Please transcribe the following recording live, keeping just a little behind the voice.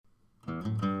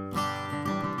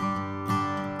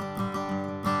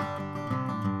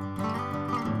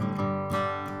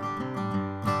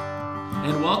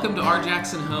And welcome to our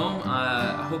Jackson home.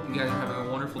 I hope you guys are having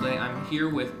a wonderful day. I'm here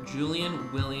with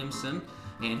Julian Williamson,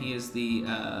 and he is the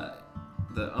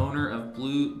owner of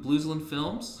Bluesland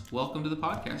Films. Welcome to the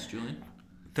podcast, Julian.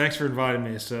 Thanks for inviting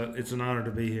me. It's an honor to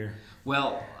be here.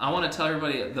 Well, I want to tell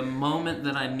everybody the moment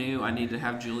that I knew I needed to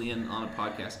have Julian on a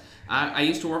podcast. I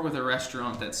used to work with a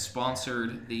restaurant that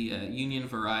sponsored the Union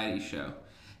Variety Show.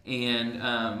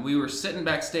 And we were sitting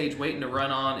backstage waiting to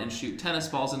run on and shoot tennis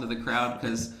balls into the crowd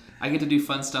because I get to do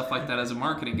fun stuff like that as a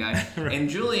marketing guy. Right. And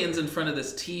Julian's in front of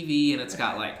this TV and it's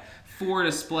got like 4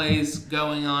 displays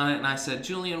going on it. And I said,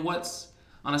 Julian, what's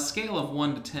on a scale of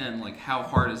 1 to 10, like how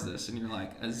hard is this? And you're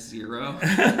like, a 0.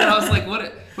 And I was like,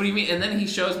 what do you mean? And then he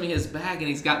shows me his bag and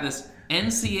he's got this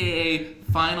NCAA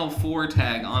Final Four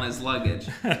tag on his luggage.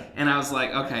 And I was like,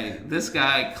 okay, this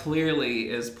guy clearly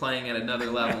is playing at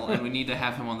another level and we need to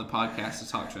have him on the podcast to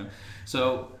talk to him.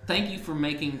 So thank you for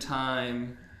making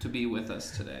time to be with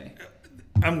us today.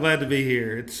 I'm glad to be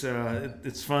here. It's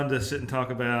fun to sit and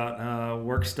talk about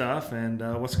work stuff and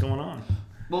what's going on.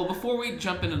 Well, before we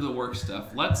jump into the work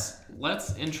stuff,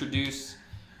 let's introduce,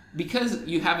 because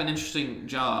you have an interesting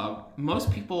job,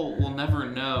 most people will never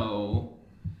know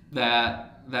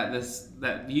that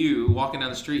you walking down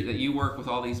the street, that you work with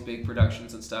all these big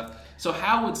productions and stuff. So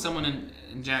how would someone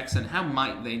in Jackson, how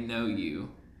might they know you?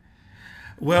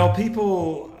 Well,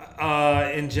 people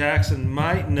in Jackson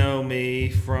might know me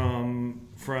from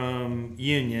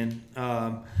Union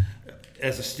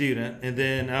as a student, and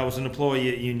then I was an employee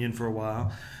at Union for a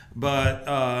while. But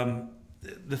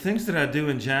the things that I do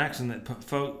in Jackson that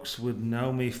folks would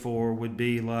know me for would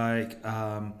be like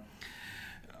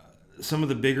some of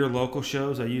the bigger local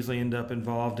shows I usually end up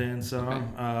involved in. So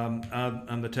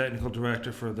I'm the technical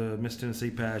director for the Miss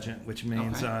Tennessee pageant, which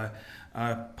means I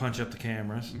punch up the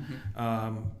cameras.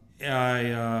 Mm-hmm.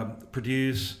 I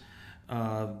produce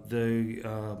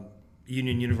the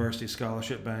Union University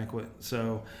Scholarship Banquet.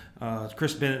 So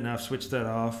Chris Bennett and I have switched that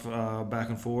off back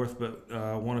and forth, but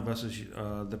one of us is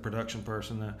the production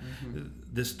person.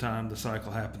 This time the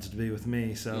cycle happens to be with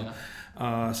me. So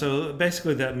so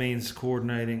basically that means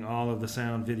coordinating all of the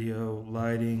sound, video,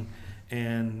 lighting,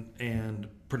 and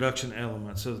production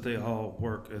elements so that they all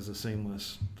work as a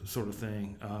seamless sort of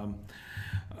thing.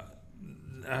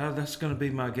 That's going to be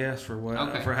my guess for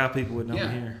for how people would know me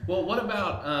here. Well, what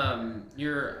about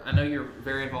I know you're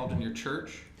very involved in your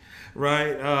church.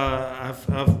 Right.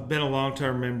 I've been a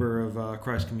long-term member of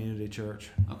Christ Community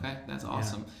Church. Okay, that's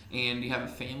awesome. Yeah. And you have a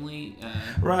family?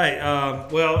 Right.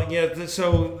 Well, yeah.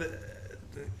 So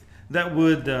that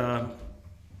would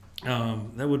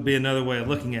be another way of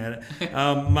looking at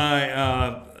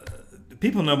it.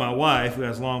 People know my wife, who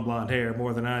has long blonde hair,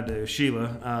 more than I do,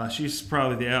 Sheila. She's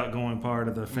probably the outgoing part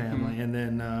of the family. Mm-hmm.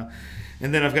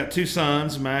 And then I've got 2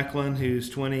 sons, Macklin,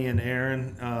 who's 20, and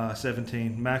Aaron,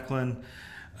 17. Macklin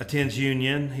attends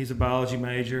Union. He's a biology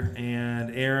major.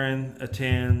 And Aaron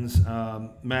attends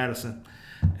Madison.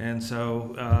 And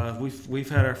so we've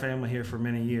had our family here for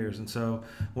many years. And so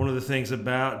one of the things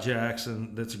about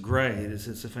Jackson that's great is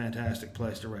it's a fantastic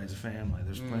place to raise a family.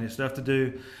 There's plenty of stuff to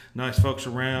do, nice folks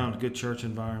around, good church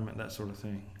environment, that sort of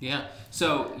thing. Yeah.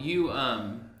 So you,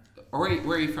 where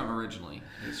are you from originally?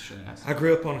 I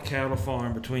grew up on a cattle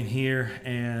farm between here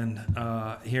and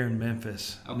here in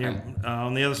Memphis,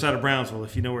 on the other side of Brownsville.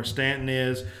 If you know where Stanton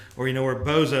is, or you know where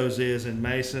Bozo's is in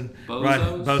Mason, right?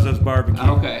 Bozo's Barbecue.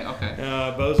 Okay.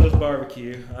 Bozo's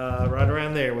Barbecue, right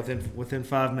around there, within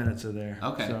 5 minutes of there.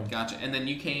 Okay, so. Gotcha. And then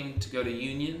you came to go to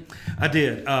Union? I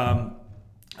did.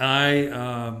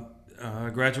 I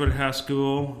graduated high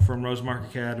school from Rosemark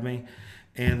Academy.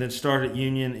 And then started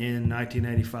Union in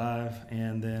 1985,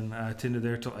 and then I attended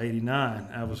there till 89.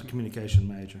 I was a communication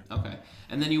major. Okay.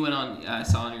 And then you went on, I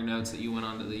saw in your notes that you went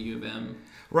on to the U of M.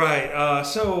 Right.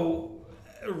 So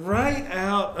right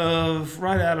out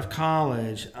of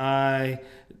college, I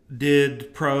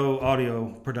did pro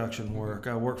audio production work.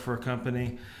 I worked for a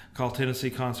company called Tennessee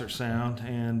Concert Sound,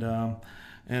 and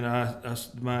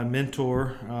my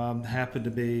mentor happened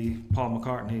to be Paul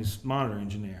McCartney's monitor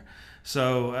engineer.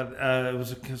 So it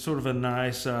was sort of a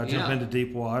nice jump into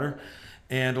deep water,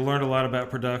 and I learned a lot about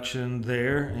production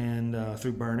there, and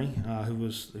through Bernie,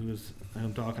 who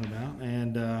I'm talking about,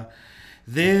 and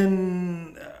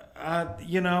then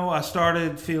I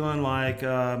started feeling like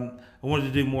I wanted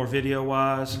to do more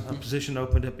video-wise. Mm-hmm. A position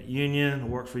opened up at Union. I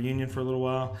worked for Union for a little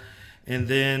while. And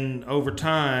then over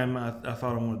time, I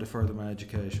thought I wanted to further my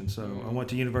education. So I went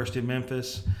to University of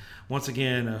Memphis. Once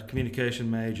again, a communication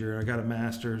major. I got a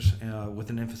master's with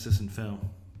an emphasis in film.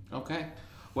 Okay.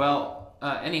 Well,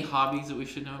 any hobbies that we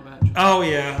should know about? Oh,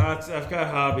 yeah. I've got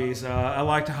hobbies. I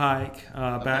like to hike,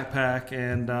 backpack,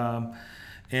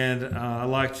 And I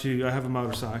have a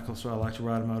motorcycle, so I like to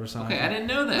ride a motorcycle. Okay, I didn't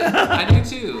know that. I do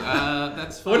too.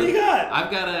 That's fun. What do you got?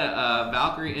 I've got a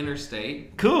Valkyrie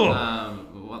Interstate. Cool.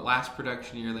 What last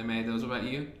production year they made those? What about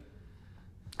you?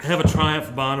 I have a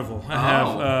Triumph Bonneville. I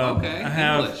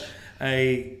have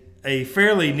English. a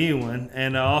fairly new one,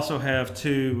 and I also have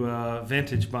two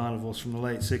vintage Bonnevils from the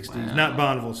late 60s. Wow. Not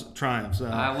Bonnevils, Triumphs.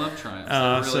 I love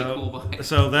Triumphs. They're really cool bikes.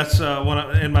 So that's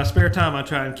in my spare time I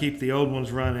try and keep the old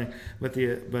ones running, but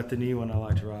the new one I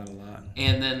like to ride a lot.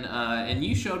 And then and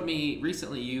you showed me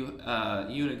recently you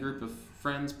and a group of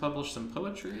friends published some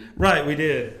poetry. Right, we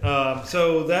did.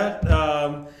 So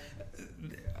that.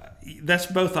 That's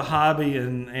both a hobby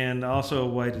and also a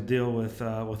way to deal with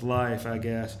life, I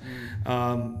guess.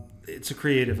 It's a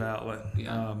creative outlet.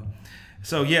 Yeah.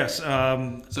 So yes.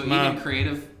 Even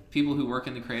creative people who work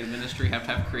in the creative industry have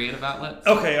to have creative outlets.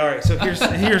 Okay, all right. So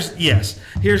here's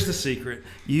the secret.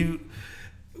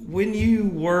 When you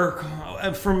work,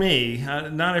 for me,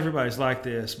 not everybody's like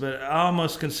this, but I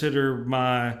almost consider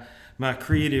my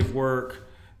creative work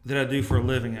that I do for a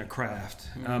living a craft.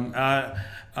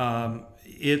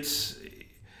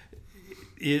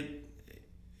 It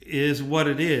is what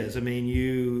it is. I mean,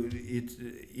 it's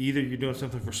either you're doing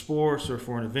something for sports or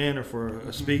for an event or for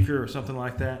a speaker or something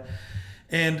like that,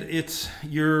 and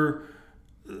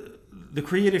the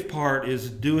creative part is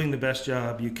doing the best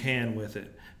job you can with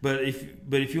it. But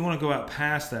if you want to go out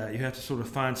past that, you have to sort of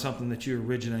find something that you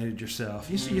originated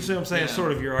yourself. You see what I'm saying? Yeah. It's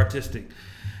sort of your artistic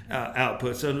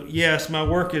output. So yes, my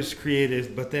work is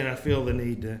creative, but then I feel the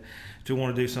need to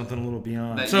want to do something a little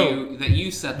beyond. That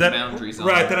you set the boundaries on.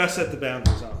 Right, that I set the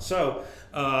boundaries on. So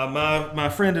my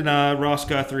friend and I, Ross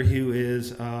Guthrie, who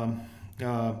is a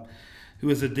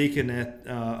deacon at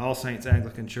All Saints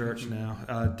Anglican Church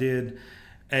now, did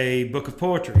a book of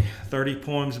poetry, 30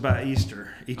 poems by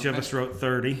Easter. Each of us wrote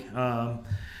 30.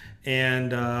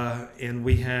 And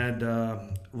we had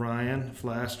Ryan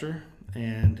Flaster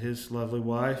and his lovely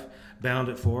wife bound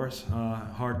it for us,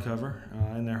 hardcover,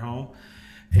 in their home.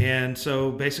 And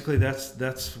so basically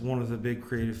that's one of the big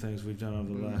creative things we've done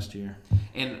over the last year.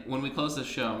 And when we close this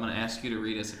show, I'm going to ask you to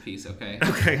read us a piece, okay?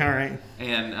 Okay, all right.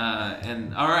 And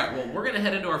all right, well, we're going to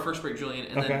head into our first break, Julian,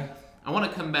 and then I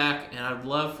want to come back, and I'd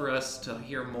love for us to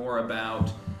hear more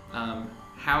about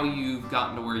how you've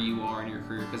gotten to where you are in your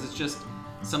career, because it's just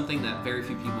something that very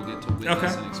few people get to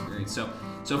witness and experience.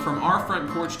 So from our front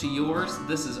porch to yours,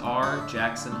 this is our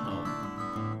Jackson home.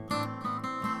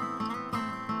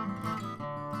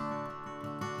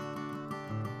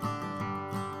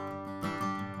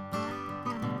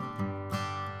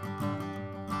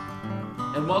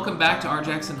 And welcome back to our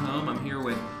Jackson home. I'm here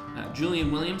with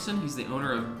Julian Williamson. He's the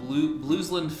owner of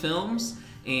Bluesland Films,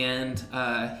 and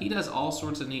he does all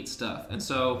sorts of neat stuff. And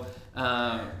so,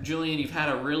 Julian, you've had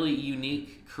a really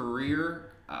unique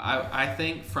career, I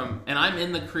think, and I'm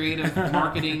in the creative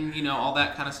marketing, all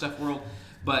that kind of stuff world,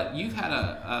 but you've had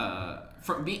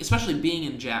especially being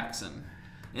in Jackson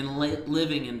and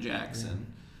living in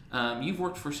Jackson, you've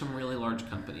worked for some really large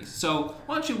companies. So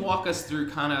why don't you walk us through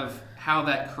kind of how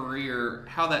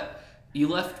you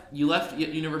left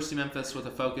University of Memphis with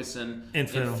a focus in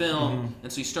film,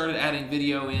 and so you started adding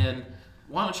video in.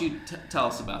 Why don't you tell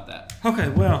us about that? Okay,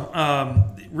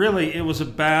 well, really it was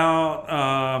about,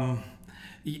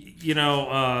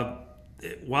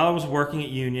 while I was working at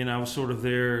Union, I was sort of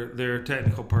their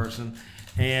technical person,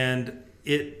 and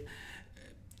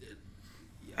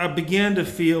I began to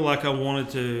feel like I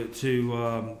wanted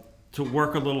to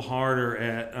work a little harder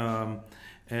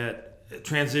at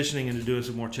transitioning into doing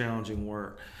some more challenging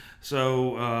work.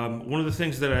 So one of the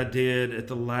things that I did at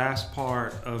the last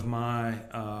part of my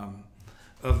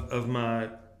of my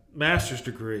master's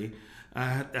degree,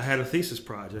 I had a thesis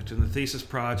project, and the thesis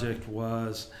project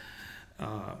was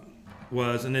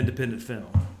an independent film.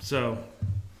 So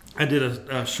I did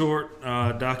a short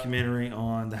documentary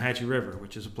on the Hatchie River,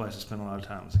 which is a place I spent a lot of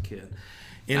time as a kid.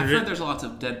 I've heard there's lots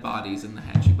of dead bodies in the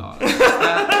Hatchie Bottom.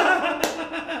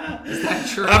 Is that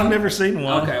true? I've never seen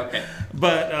one. Okay.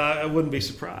 But I wouldn't be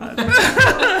surprised.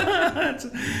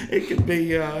 It could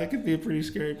be a pretty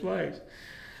scary place.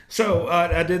 So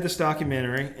I did this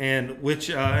documentary, and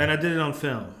I did it on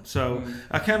film. So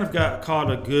I kind of got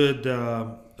caught a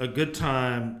good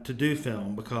time to do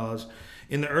film, because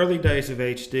in the early days of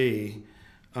HD,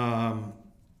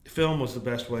 film was the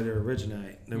best way to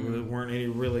originate. There weren't any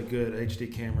really good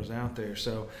HD cameras out there.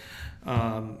 So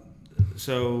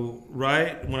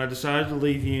right when I decided to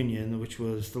leave Union, which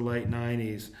was the late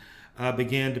 90s, I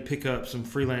began to pick up some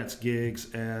freelance gigs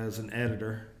as an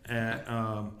editor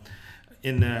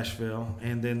in Nashville.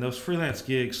 And then those freelance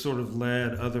gigs sort of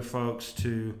led other folks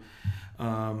to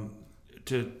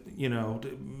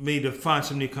me to find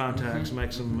some new contacts,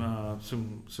 make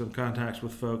some contacts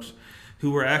with folks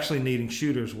who were actually needing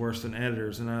shooters worse than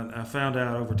editors. And I found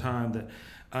out over time that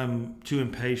I'm too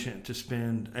impatient to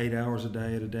spend 8 hours a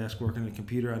day at a desk working on a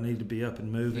computer. I need to be up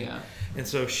and moving. Yeah. And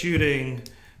so shooting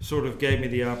sort of gave me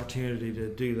the opportunity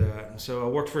to do that. And so I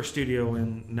worked for a studio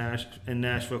in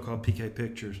Nashville called PK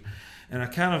Pictures. And I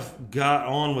kind of got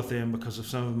on with them because of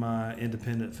some of my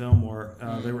independent film work.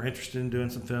 They were interested in doing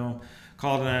some film,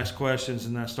 called and asked questions,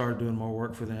 and I started doing more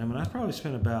work for them. And I probably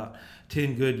spent about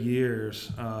 10 good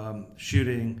years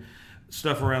shooting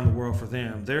stuff around the world for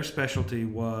them. Their specialty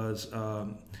was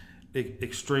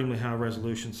extremely high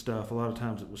resolution stuff. A lot of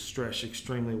times it was stretched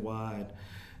extremely wide.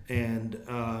 And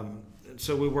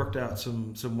so we worked out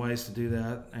some ways to do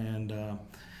that.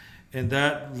 And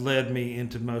that led me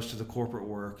into most of the corporate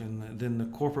work. And then the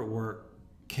corporate work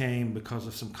came because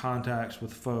of some contacts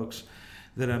with folks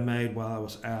that I made while I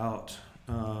was out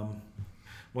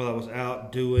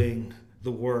doing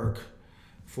the work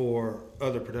for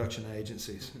other production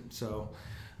agencies. So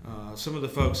some of the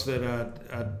folks that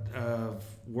I've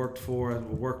worked for, I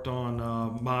worked on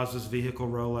Mazda's vehicle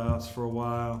rollouts for a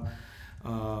while.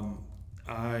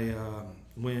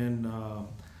 When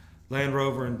Land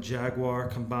Rover and Jaguar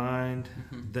combined,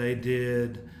 they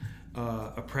did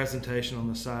a presentation on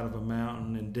the side of a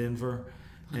mountain in Denver,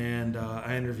 and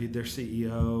I interviewed their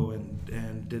CEO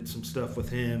and did some stuff with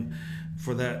him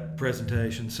for that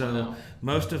presentation. So wow.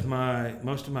 most of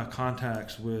my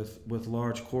contacts with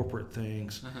large corporate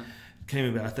things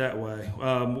came about that way.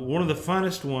 Two of the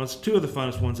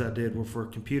funnest ones I did were for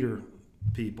computer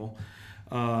people.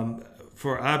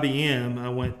 For IBM, I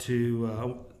went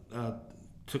to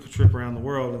took a trip around the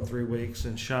world in 3 weeks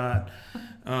and shot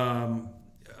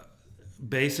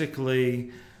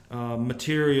basically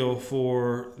material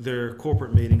for their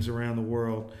corporate meetings around the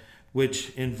world, which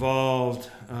involved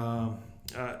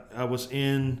I was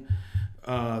in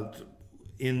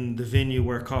the venue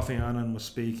where Kofi Annan was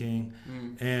speaking,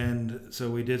 and so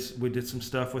we did some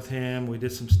stuff with him. We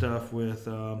did some stuff with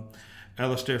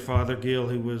Alistair Fothergill,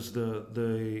 who was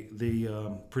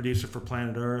the producer for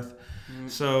Planet Earth.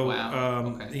 So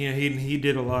wow. Okay. he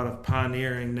did a lot of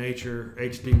pioneering nature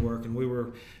HD work, and we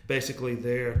were basically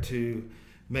there to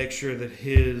make sure that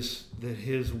his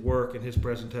work and his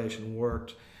presentation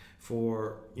worked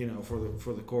for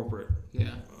the corporate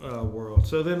world.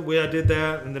 So then I did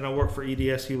that, and then I worked for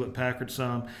EDS Hewlett Packard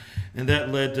some, and that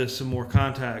led to some more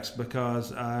contacts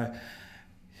because I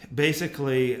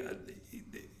basically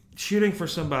shooting for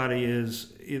somebody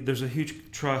there's a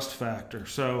huge trust factor.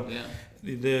 So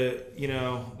the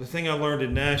thing I learned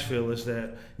in Nashville is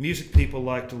that music people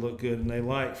like to look good, and they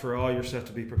like for all your stuff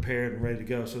to be prepared and ready to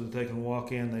go so that they can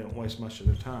walk in, they don't waste much of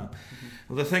their time.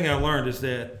 Well, the thing I learned is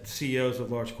that CEOs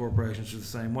of large corporations are the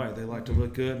same way. They like to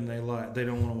look good, and they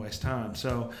don't want to waste time.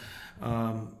 So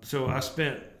I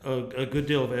spent a good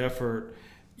deal of effort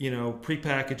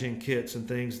pre-packaging kits and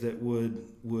things that would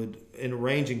and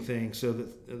arranging things so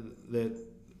that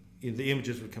the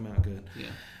images would come out good.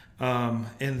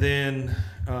 And then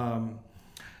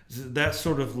that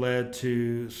sort of led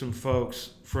to some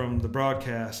folks from the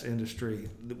broadcast industry.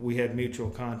 We had mutual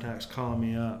contacts calling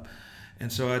me up.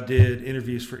 And so I did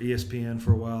interviews for ESPN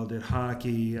for a while, did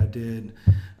hockey, I did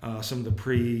some of the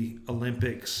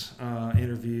pre-Olympics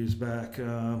interviews back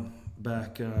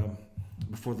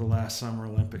before the last Summer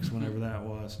Olympics, whenever that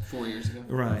was. 4 years ago.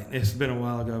 Right. It's been a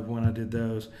while ago when I did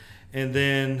those. And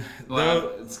then...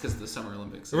 it's because of the Summer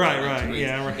Olympics. Right.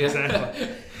 Yeah, right, exactly.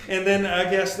 And then I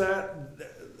guess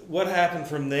what happened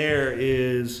from there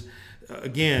is,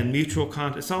 again, mutual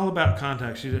contact. It's all about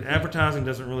contacts. Advertising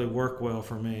doesn't really work well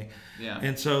for me. Yeah.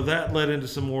 And so that led into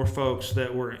some more folks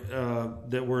that were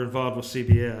involved with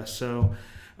CBS. So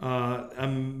I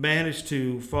managed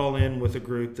to fall in with a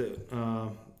group that...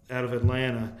 out of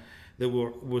Atlanta that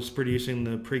was producing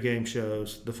the pregame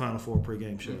shows, the Final Four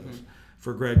pregame shows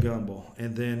for Greg Gumbel.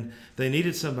 And then they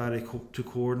needed somebody to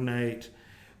coordinate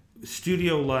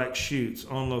studio-like shoots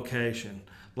on location.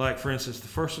 Like, for instance, the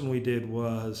first one we did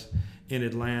was in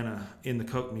Atlanta in the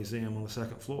Coke Museum on the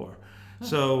second floor.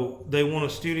 So they want a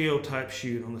studio-type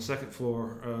shoot on the second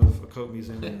floor of a Coke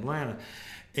Museum in Atlanta.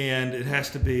 And it has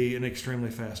to be an extremely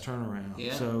fast turnaround.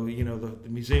 Yeah. So, the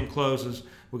museum closes,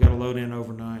 we got to load in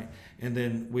overnight. And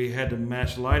then we had to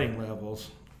match lighting levels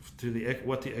to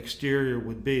what the exterior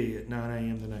would be at 9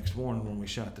 a.m. the next morning when we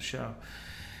shot the show.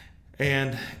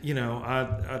 And,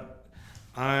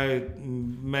 I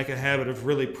make a habit of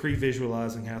really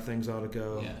pre-visualizing how things ought to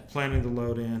go, planning the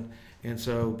load in. And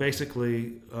so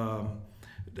basically,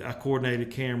 I coordinated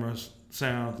cameras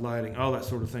sound, lighting, all that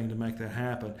sort of thing to make that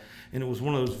happen. And it was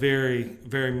one of those very,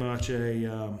 very much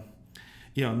a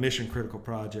mission critical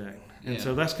project. And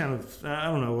so that's kind of, I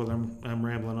don't know whether I'm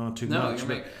rambling on too much.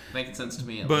 No, you're making sense to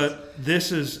me. But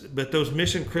those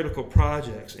mission critical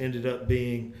projects ended up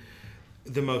being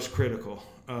the most critical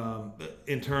and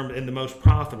the most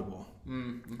profitable.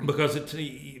 Mm-hmm. Because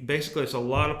basically it's a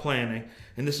lot of planning,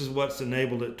 and this is what's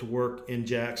enabled it to work in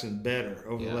Jackson better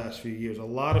over the last few years. A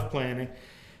lot of planning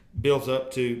builds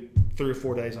up to 3 or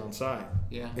 4 days on site.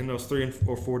 Yeah. And those 3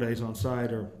 or 4 days on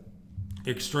site are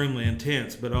extremely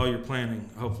intense, but all your planning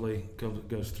hopefully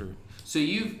goes through. So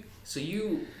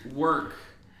you work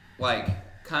like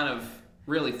kind of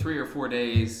really 3 or 4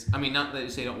 days. I mean, not that you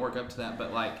say you don't work up to that,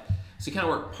 but like, so you kind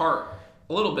of work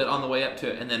a little bit on the way up to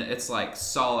it, and then it's like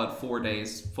solid 4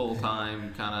 days full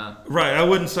time kind of. Right. I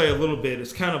wouldn't say a little bit.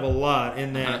 It's kind of a lot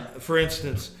in that, for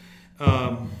instance,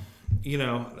 we'll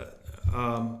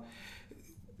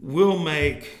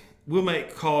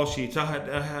make call sheets.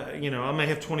 I may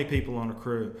have 20 people on a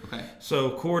crew. Okay. So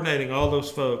coordinating all those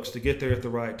folks to get there at the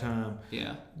right time.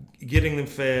 Yeah. Getting them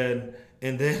fed,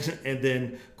 and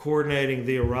then coordinating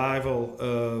the arrival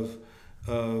of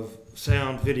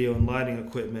sound, video, and lighting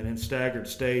equipment in staggered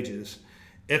stages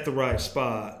at the right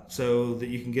spot so that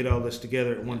you can get all this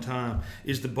together at one time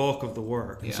is the bulk of the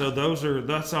work. Yeah. So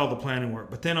that's all the planning work.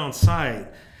 But then on site,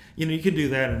 you can do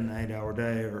that in an 8-hour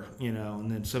day, or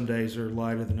and then some days are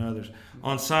lighter than others.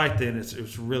 On site, then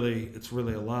it's really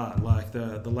a lot. Like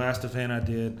the last event I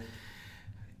did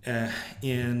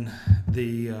in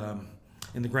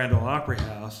the Grand Ole Opry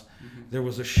House, there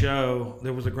was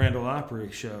a Grand Ole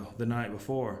Opry show the night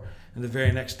before, and the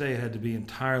very next day it had to be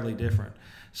entirely different.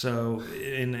 So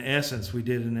in essence, we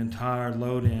did an entire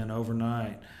load-in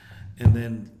overnight, and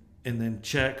then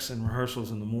checks and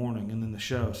rehearsals in the morning, and then the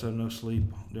show. So no sleep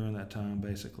during that time,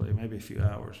 basically, maybe a few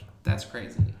hours. That's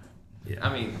crazy. Yeah.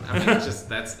 I mean, it's just,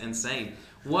 that's insane.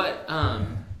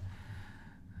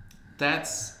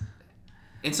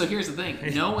 And so here's the thing.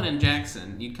 No one in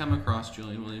Jackson, you'd come across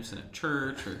Julian Williamson at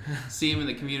church or see him in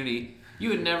the community, you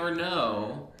would never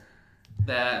know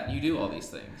that you do all these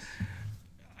things.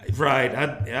 Right.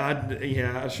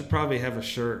 I should probably have a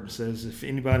shirt that says, if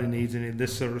anybody needs any of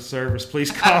this sort of service,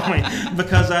 please call me.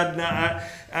 Because I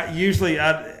usually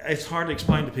it's hard to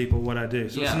explain to people what I do.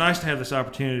 So it's nice to have this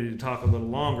opportunity to talk a little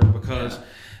longer, because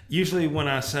usually when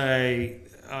I say,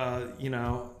 I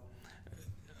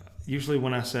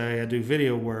do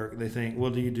video work, they think,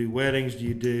 well, do you do weddings? Do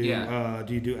you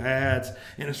do ads?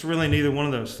 And it's really neither one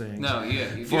of those things. No,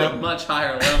 you do a much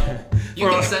higher level. You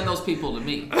can send those people to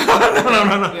me. No.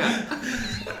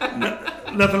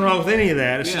 Yeah. Nothing wrong with any of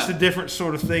that. It's just a different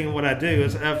sort of thing. What I do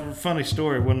is, I have a funny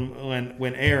story.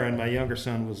 When Aaron, my younger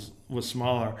son, was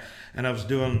smaller, and I was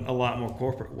doing a lot more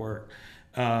corporate work,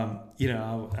 I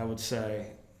would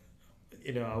say,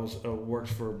 I worked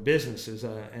for businesses,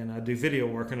 and I do video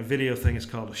work, and a video thing is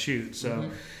called a shoot.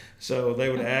 So they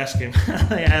would ask him,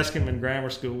 in grammar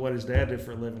school what his dad did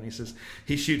for a living. He says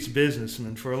he shoots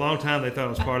businessmen. For a long time they thought I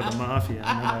was part of the mafia,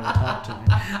 and then they would talk to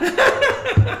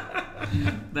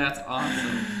me. That's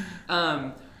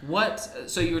awesome.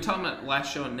 So you were talking about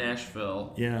last show in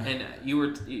Nashville, and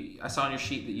I saw on your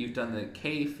sheet that you've done the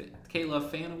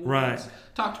K-Love Fan Awards. Right.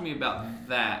 Talk to me about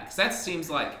that, because that seems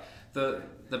like the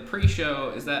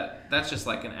pre-show, that's just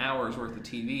like an hour's worth of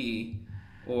TV,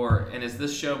 and is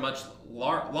this show much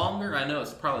longer? I know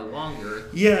it's probably longer.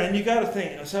 Yeah, and you got to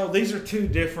think. So these are two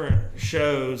different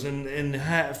shows, and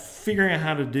figuring out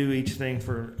how to do each thing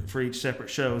for each separate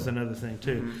show is another thing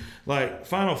too. Mm-hmm. Like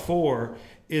Final Four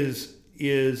is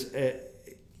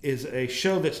a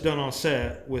show that's done on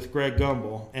set with Greg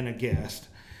Gumbel and a guest,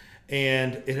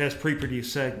 and it has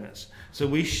pre-produced segments. So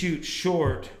we shoot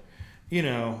short, in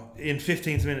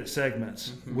 15-minute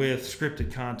segments with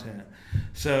scripted content.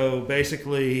 So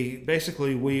basically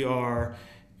we are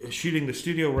shooting the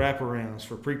studio wraparounds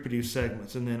for pre-produced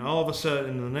segments, and then all of a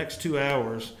sudden in the next 2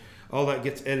 hours, all that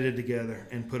gets edited together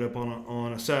and put up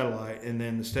on a satellite, and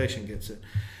then the station gets it.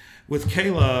 With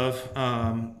K-Love,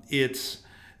 it's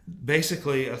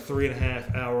basically a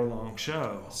 3.5 hour long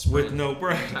show with no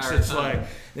breaks. It's like,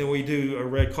 and we do a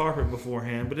red carpet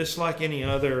beforehand, but it's like any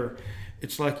other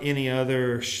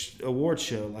award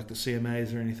show, like the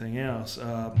CMAs or anything else.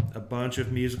 A bunch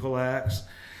of musical acts,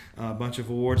 a bunch of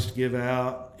awards to give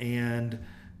out, and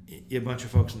a bunch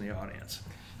of folks in the audience.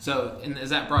 So, and is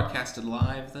that broadcasted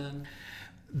live then?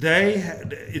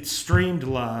 It's streamed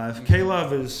live. Mm-hmm.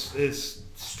 K-Love is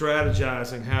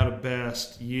strategizing how to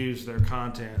best use their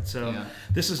content. So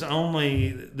this is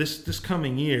only this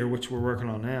coming year, which we're working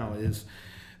on now, is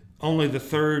only the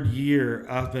third year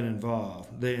I've been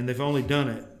involved. They've only done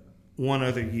it one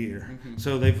other year.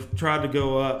 So they've tried to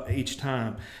go up each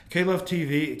time. K-Love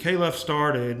TV, K-Love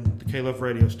started, the K-Love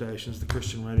radio stations, the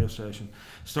Christian radio station,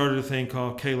 started a thing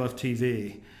called K-Love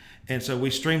TV. And so we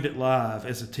streamed it live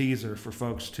as a teaser for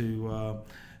folks to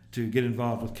get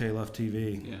involved with K-Love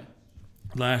TV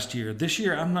last year. This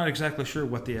year, I'm not exactly sure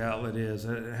what the outlet is.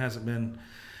 It hasn't been...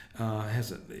 I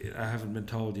haven't been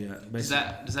told yet. Does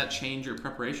that change your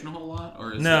preparation a whole lot,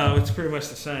 or no? It's pretty much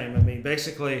the same. I mean,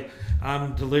 basically,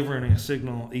 I'm delivering a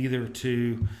signal either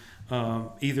to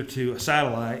a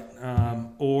satellite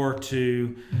or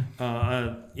to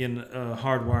in a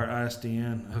hardwired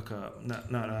ISDN hookup.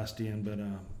 Not ISDN, but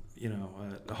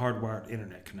a hardwired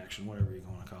internet connection, whatever you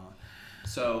want to call it.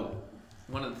 So,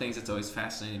 one of the things that's always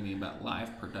fascinated me about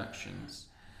live productions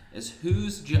is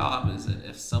whose job is it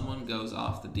if someone goes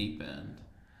off the deep end?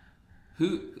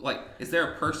 Is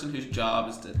there a person whose job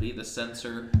is to be the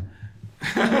censor?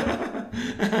 Like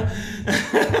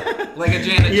a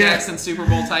Janet Jackson Super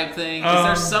Bowl type thing? Is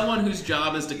there someone whose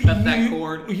job is to cut that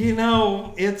cord? It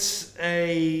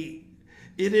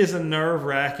is a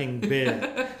nerve-wracking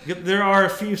bit. There are a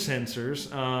few censors.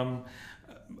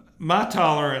 My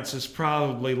tolerance is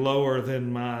probably lower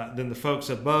than the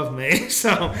folks above me.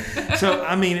 So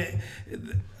I mean,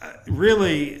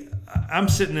 really, I'm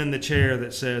sitting in the chair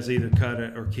that says either cut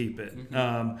it or keep it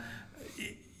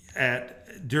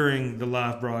during the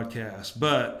live broadcast.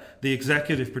 But the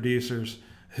executive producers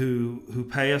who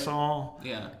pay us all,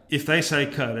 if they say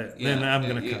cut it, then I'm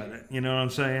going to cut it. You know what I'm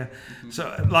saying?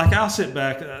 So, like, I'll sit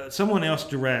back. Someone else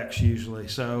directs usually.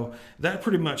 So that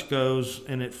pretty much goes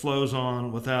and it flows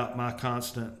on without my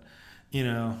constant,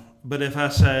 But if I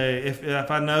say, if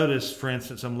I notice, for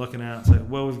instance, I'm looking out and say,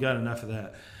 well, we've got enough of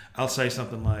that, I'll say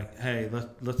something like, hey,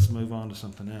 let's move on to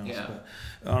something else. Yeah.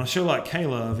 But on a show like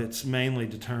K-Love, it's mainly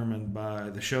determined by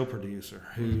the show producer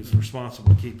who's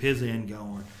responsible to keep his end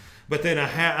going. But then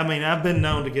I've been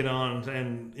known to get on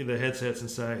and the headsets and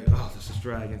say, "Oh, this is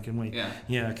dragging. Can we?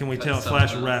 Can we tell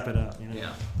Flash to wrap it up?"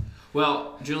 Yeah.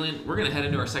 Well, Julian, we're going to head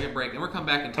into our second break, and we'll come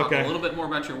back and talk a little bit more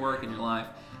about your work and your life.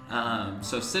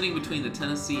 So, sitting between the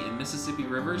Tennessee and Mississippi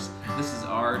rivers, this is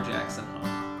our Jackson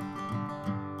Home.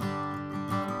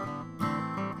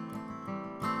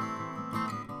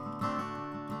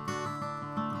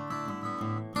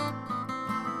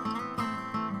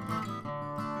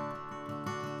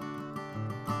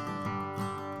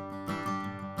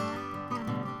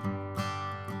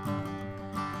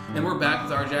 And we're back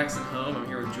with our Jackson Home. I'm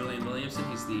here with Julian Williamson.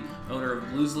 He's the owner of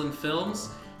Bluesland Films.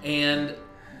 And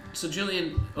so,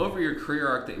 Julian, over your career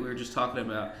arc that we were just talking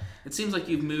about, it seems like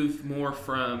you've moved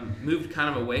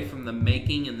kind of away from the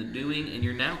making and the doing, and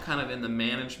you're now kind of in the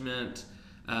management,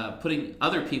 putting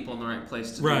other people in the right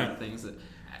place to do things.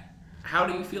 How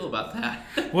do you feel about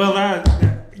that? Well,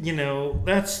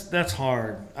 that's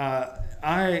hard.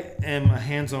 I am a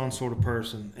hands-on sort of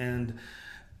person, and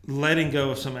letting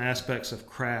go of some aspects of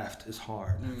craft is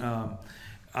hard.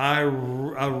 I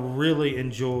really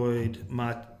enjoyed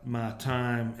my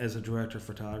time as a director of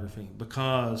photography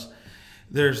because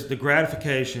there's the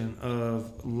gratification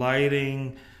of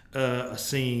lighting a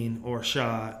scene or a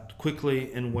shot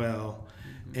quickly and well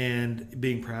and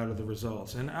being proud of the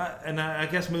results. And I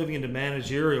guess moving into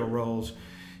managerial roles,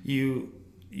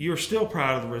 you're still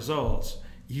proud of the results.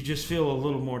 You just feel a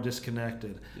little more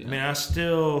disconnected. Yeah. I mean,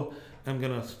 I'm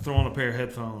going to throw on a pair of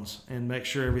headphones and make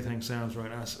sure everything sounds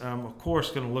right. I'm of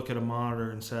course going to look at a monitor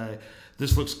and say,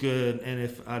 this looks good, and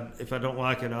if I don't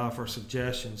like it, I offer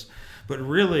suggestions. But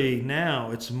really now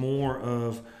it's more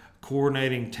of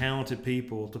coordinating talented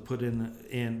people to put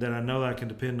in that I know that I can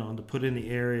depend on to put in the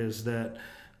areas that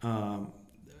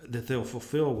they'll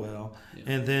fulfill well,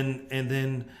 and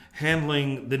then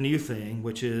handling the new thing,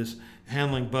 which is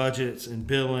handling budgets and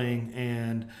billing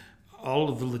and all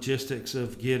of the logistics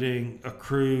of getting a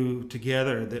crew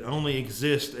together that only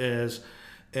exist as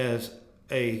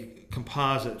a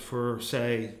composite for,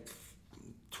 say,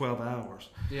 12 hours.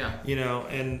 Yeah.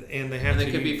 And they have to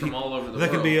be from all over the world. They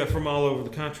can be from all over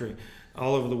the country,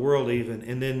 all over the world even.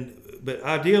 And then, but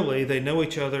ideally they know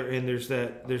each other, and there's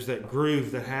that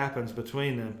groove that happens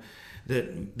between them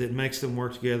that makes them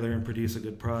work together and produce a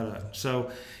good product.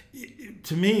 So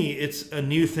to me, it's a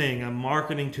new thing. I'm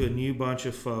marketing to a new bunch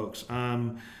of folks.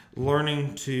 I'm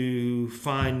learning to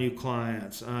find new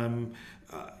clients. I'm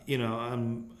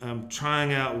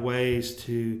trying out ways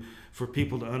for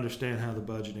people to understand how the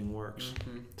budgeting works.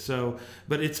 Mm-hmm. So,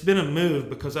 but it's been a move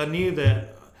because I knew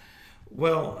that,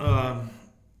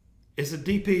 as a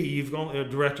DP, you've gone a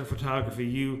director of photography,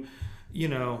 you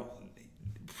know,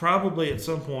 probably at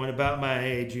some point about my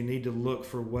age, you need to look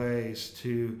for ways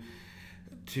to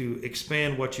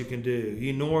expand what you can do.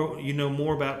 You know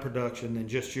more about production than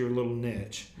just your little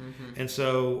niche, and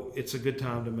so it's a good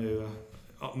time to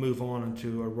move on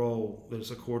into a role that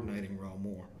is a coordinating role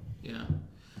more. Yeah.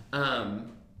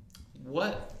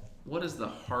 What is the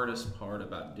hardest part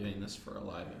about doing this for a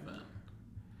live event?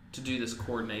 To do this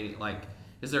coordinating, like,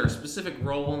 is there a specific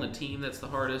role in the team that's the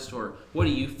hardest, or what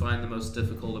do you find the most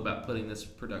difficult about putting this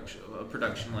production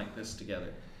like this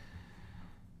together?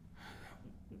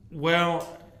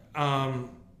 Well,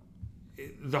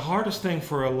 the hardest thing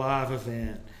for a live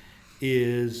event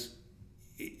is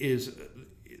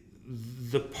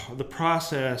the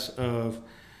process of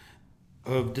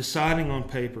deciding on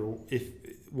paper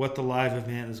what the live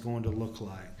event is going to look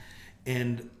like,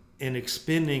 and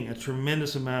expending a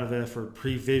tremendous amount of effort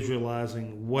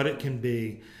pre-visualizing what it can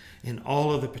be in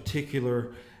all of the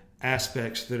particular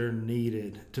aspects that are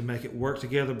needed to make it work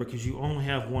together, because you only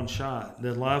have one shot.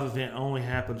 The live event only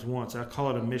happens once. I call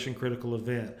it a mission critical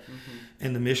event.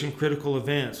 And the mission critical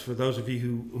events, for those of you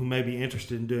who may be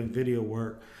interested in doing video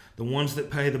work, the ones that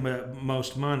pay the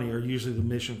most money are usually the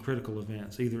mission critical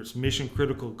events. Either it's mission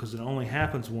critical because it only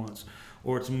happens once,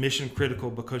 or it's mission critical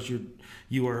because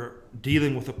you are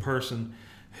dealing with a person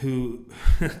whose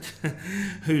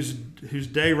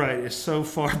day rate is so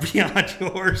far beyond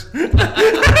yours.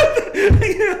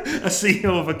 A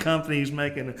CEO of a company who's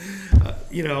making a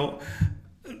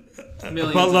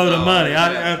buttload of money.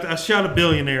 I shot a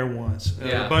billionaire once,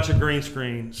 a bunch of green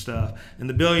screen stuff, and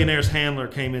the billionaire's handler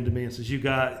came into me and says,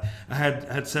 I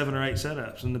had 7 or 8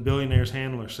 setups, and the billionaire's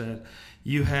handler said, I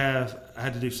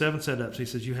had to do 7 setups. He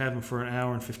says, you have them for an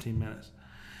hour and 15 minutes.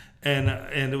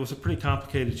 And it was a pretty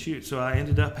complicated shoot, so I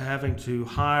ended up having to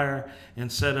hire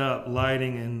and set up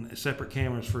lighting and separate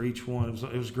cameras for each one.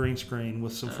 It was green screen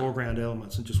with some foreground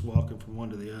elements and just walking from one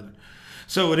to the other.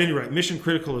 So at any rate, mission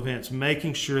critical events,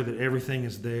 making sure that everything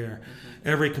is there,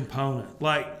 every component.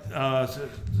 Like I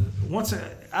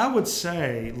would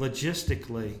say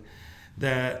logistically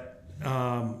that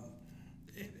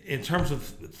in terms of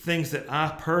things that I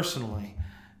personally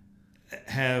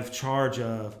have charge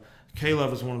of,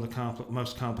 K-Love is one of the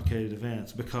most complicated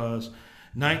events, because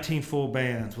 19 full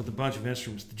bands with a bunch of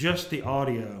instruments, just the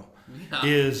audio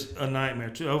is a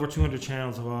nightmare. Over 200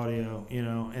 channels of audio,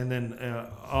 and then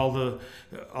all of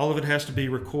it has to be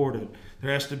recorded.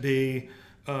 There has to be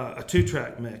a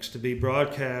 2-track mix to be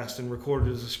broadcast and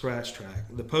recorded as a scratch track.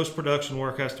 The post-production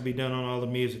work has to be done on all the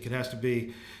music. It has to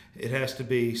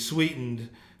be sweetened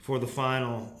for the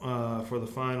final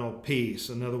piece.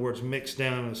 In other words, mixed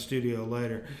down in the studio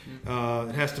later.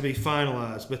 It has to be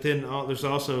finalized. But then there's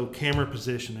also camera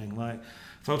positioning. Like,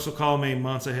 folks will call me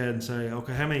months ahead and say,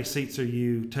 okay, how many seats are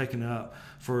you taking up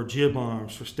for jib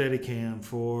arms, for Steadicam,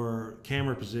 for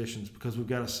camera positions? Because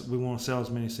we want to sell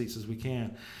as many seats as we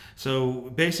can.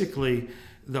 So basically,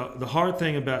 the hard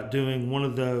thing about doing one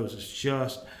of those is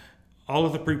just all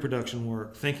of the pre-production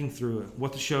work, thinking through it,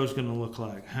 what the show's going to look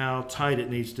like, how tight it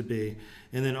needs to be,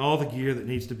 and then all the gear that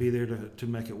needs to be there to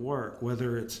make it work,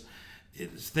 whether it's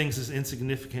things as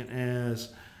insignificant as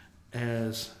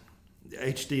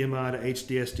HDMI to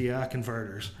HDSDI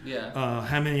converters.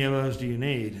 How many of those do you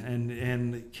need?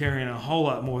 And carrying a whole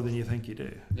lot more than you think you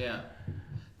do. Yeah.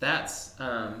 That's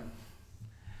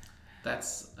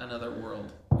another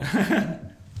world.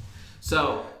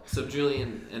 So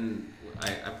Julian, and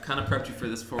I kind of prepped you for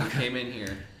this before we came in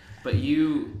here, but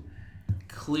you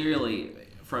clearly,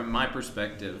 from my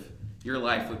perspective, your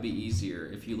life would be easier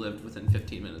if you lived within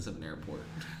 15 minutes of an airport.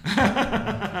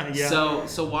 Yeah.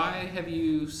 So why have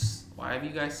you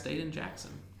guys stayed in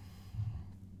Jackson?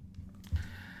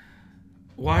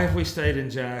 Why have we stayed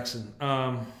in Jackson?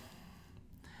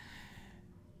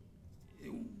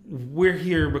 We're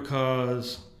here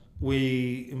because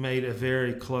we made a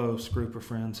very close group of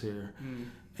friends here.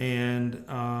 And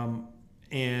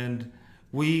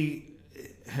we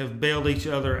have bailed each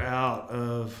other out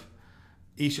of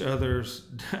each other's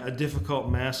difficult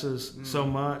messes so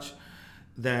much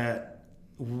that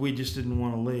we just didn't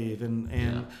want to leave.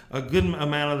 And a good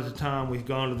amount of the time we've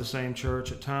gone to the same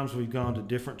church. At times we've gone to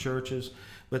different churches,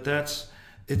 but that's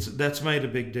made a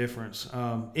big difference.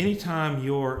 Anytime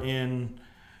you're in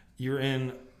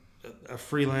a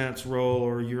freelance role,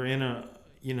 or you're in a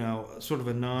sort of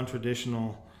a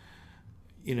non-traditional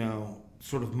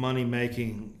sort of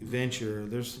money-making venture,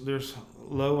 there's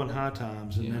low and high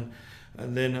times, and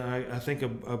then I think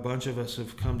a bunch of us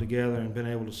have come together and been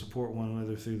able to support one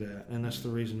another through that, and that's the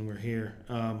reason we're here.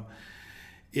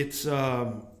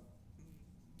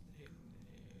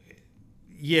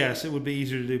 Yes, it would be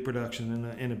easier to do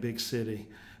production in a big city,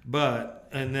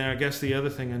 and then I guess the other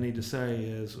thing I need to say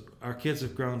is our kids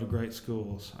have grown to great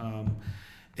schools,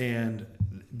 and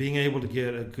being able to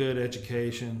get a good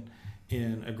education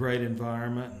in a great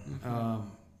environment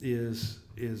is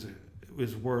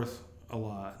worth a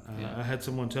lot. I had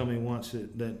someone tell me once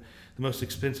that the most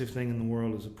expensive thing in the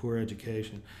world is a poor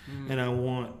education, and I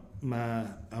want my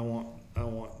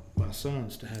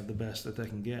sons to have the best that they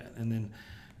can get, and then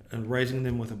raising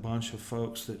them with a bunch of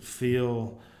folks that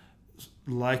feel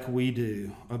like we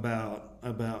do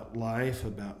about life,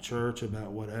 about church,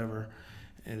 about whatever.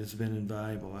 And it's been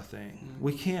invaluable, I think.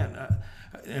 We can't,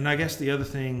 and I guess the other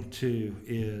thing too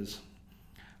is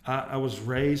I was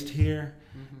raised here,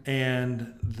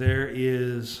 and there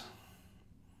is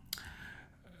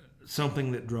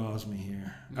something that draws me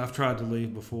here. I've tried to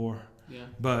leave before,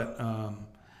 but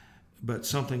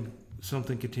something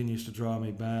continues to draw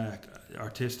me back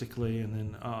artistically, and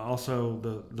then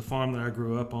also the farm that I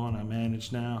grew up on, I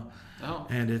manage now. Oh.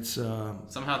 And it's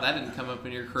somehow that didn't come up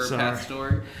in your career path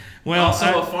story. Well,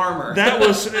 also a farmer. That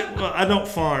was I don't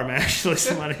farm actually.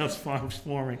 Somebody else farms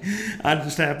for me. I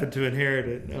just happened to inherit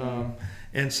it,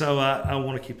 and so I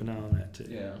want to keep an eye on that too.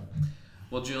 Yeah.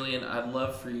 Well, Julian, I'd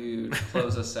love for you to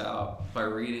close us out by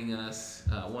reading us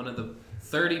one of the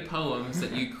 30 poems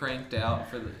that you cranked out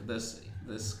for this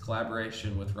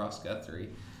collaboration with Ross Guthrie.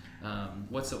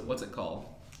 What's it called?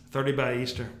 30 by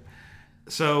Easter.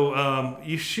 So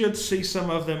you should see some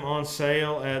of them on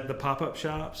sale at the pop-up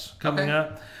shops coming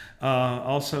up.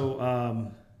 And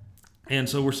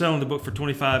so we're selling the book for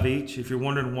 $25 each. If you're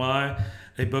wondering why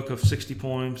a book of 60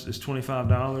 poems is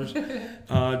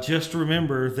 $25, just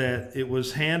remember that it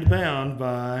was hand-bound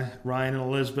by Ryan and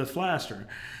Elizabeth Flaster,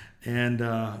 and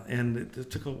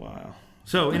it took a while.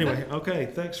 So anyway, okay,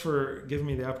 thanks for giving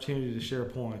me the opportunity to share a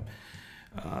poem.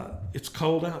 It's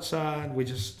cold outside. We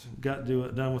just got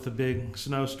done with a big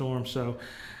snowstorm. So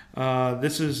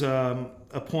this is a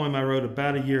poem I wrote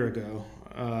about a year ago.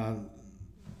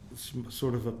 It's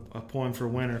sort of a poem for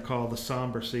winter called The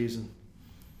Somber Season.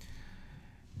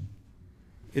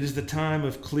 It is the time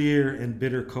of clear and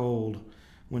bitter cold,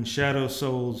 when shadow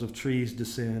souls of trees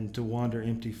descend to wander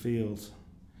empty fields.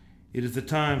 It is the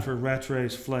time for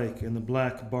Rattray's flake and the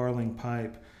black barling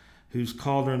pipe, whose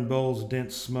cauldron bowl's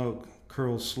dense smoke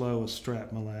curls slow as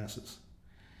strapped molasses.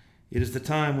 It is the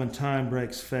time when time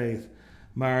breaks faith,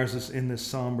 mires us in this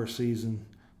somber season,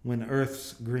 when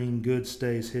earth's green good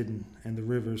stays hidden and the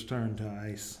rivers turn to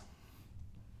ice.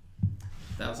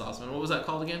 That was awesome. And what was that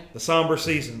called again? The Somber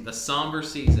Season. The Somber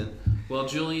Season. Well,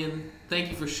 Julian, thank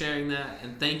you for sharing that,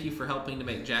 and thank you for helping to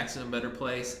make Jackson a better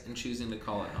place and choosing to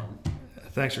call it home.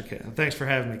 Thanks for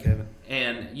having me, Kevin.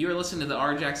 And you're listening to the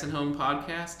Our Jackson Home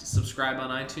podcast. Subscribe on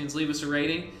iTunes, leave us a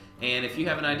rating, and if you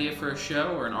have an idea for a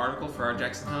show or an article for Our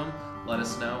Jackson Home, let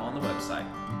us know on the website.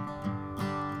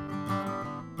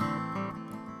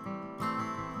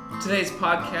 Today's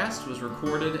podcast was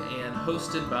recorded and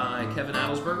hosted by Kevin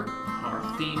Adelsberger. Our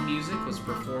theme music was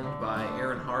performed by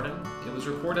Aaron Harden. It was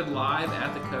recorded live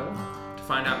at the Co. To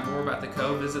find out more about the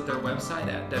Co, visit their website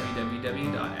at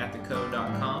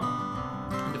www.attheco.com.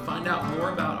 And to find out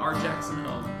more about Our Jackson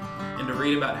Home and to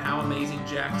read about how amazing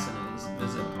Jackson is,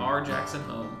 visit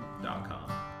ourjacksonhome.com.